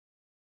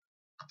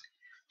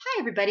Hi,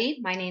 everybody.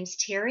 My name's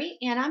Terry,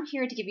 and I'm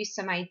here to give you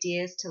some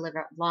ideas to live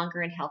a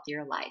longer and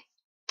healthier life.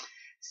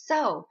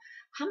 So,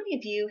 how many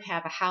of you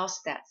have a house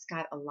that's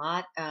got a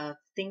lot of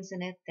things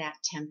in it that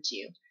tempt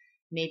you?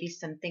 Maybe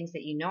some things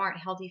that you know aren't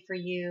healthy for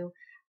you.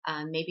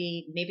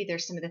 Maybe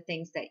there's some of the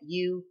things that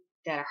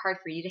are hard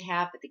for you to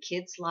have, but the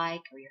kids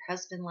like, or your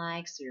husband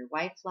likes, or your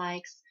wife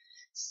likes.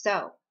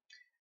 So,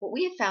 what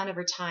we have found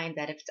over time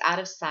that if it's out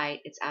of sight,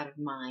 it's out of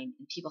mind,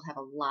 and people have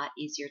a lot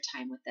easier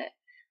time with it.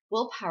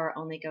 Willpower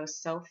only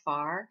goes so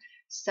far,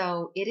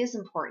 so it is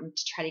important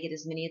to try to get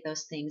as many of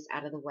those things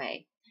out of the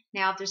way.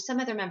 Now, if there's some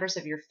other members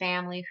of your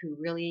family who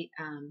really,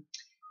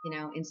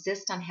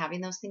 insist on having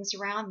those things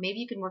around, maybe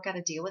you can work out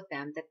a deal with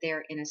them that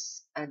they're in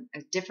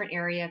a different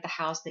area of the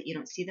house that you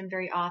don't see them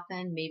very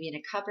often, maybe in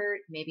a cupboard,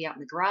 maybe out in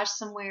the garage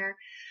somewhere.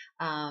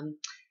 Um,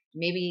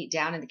 Maybe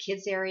down in the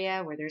kids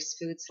area where there's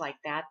foods like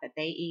that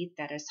they eat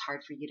that are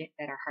hard for you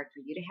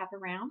to have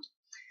around.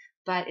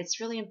 But it's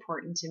really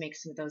important to make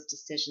some of those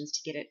decisions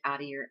to get it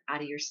out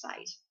of your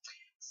sight.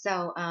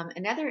 So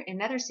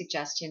another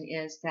suggestion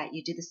is that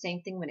you do the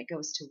same thing when it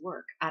goes to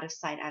work, out of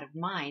sight, out of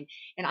mind.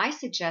 And I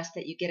suggest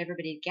that you get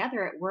everybody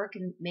together at work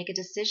and make a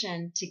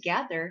decision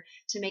together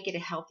to make it a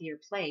healthier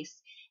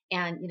place.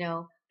 And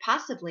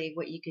possibly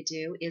what you could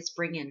do is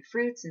bring in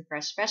fruits and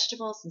fresh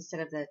vegetables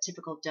instead of the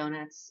typical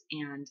donuts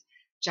and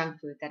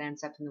junk food that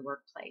ends up in the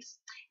workplace.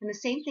 And the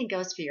same thing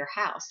goes for your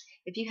house.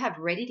 If you have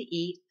ready to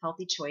eat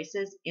healthy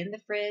choices in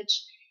the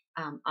fridge,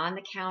 on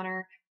the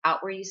counter,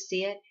 out where you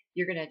see it,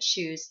 you're going to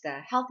choose the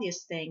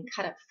healthiest thing,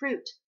 cut up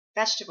fruit,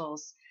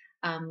 vegetables,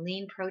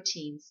 lean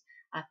proteins,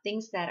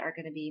 things that are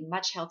going to be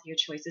much healthier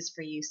choices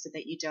for you so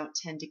that you don't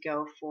tend to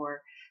go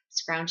for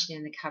scrounging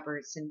in the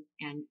cupboards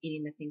and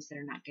eating the things that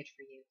are not good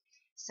for you.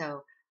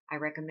 So I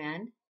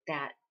recommend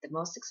that the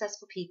most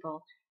successful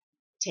people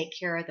take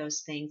care of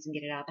those things and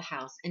get it out of the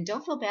house. And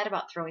don't feel bad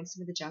about throwing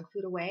some of the junk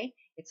food away.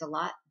 It's a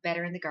lot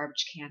better in the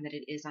garbage can than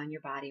it is on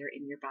your body or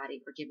in your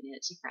body or giving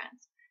it to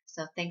friends.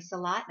 So thanks a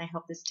lot, and I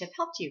hope this tip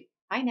helped you.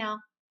 Bye now.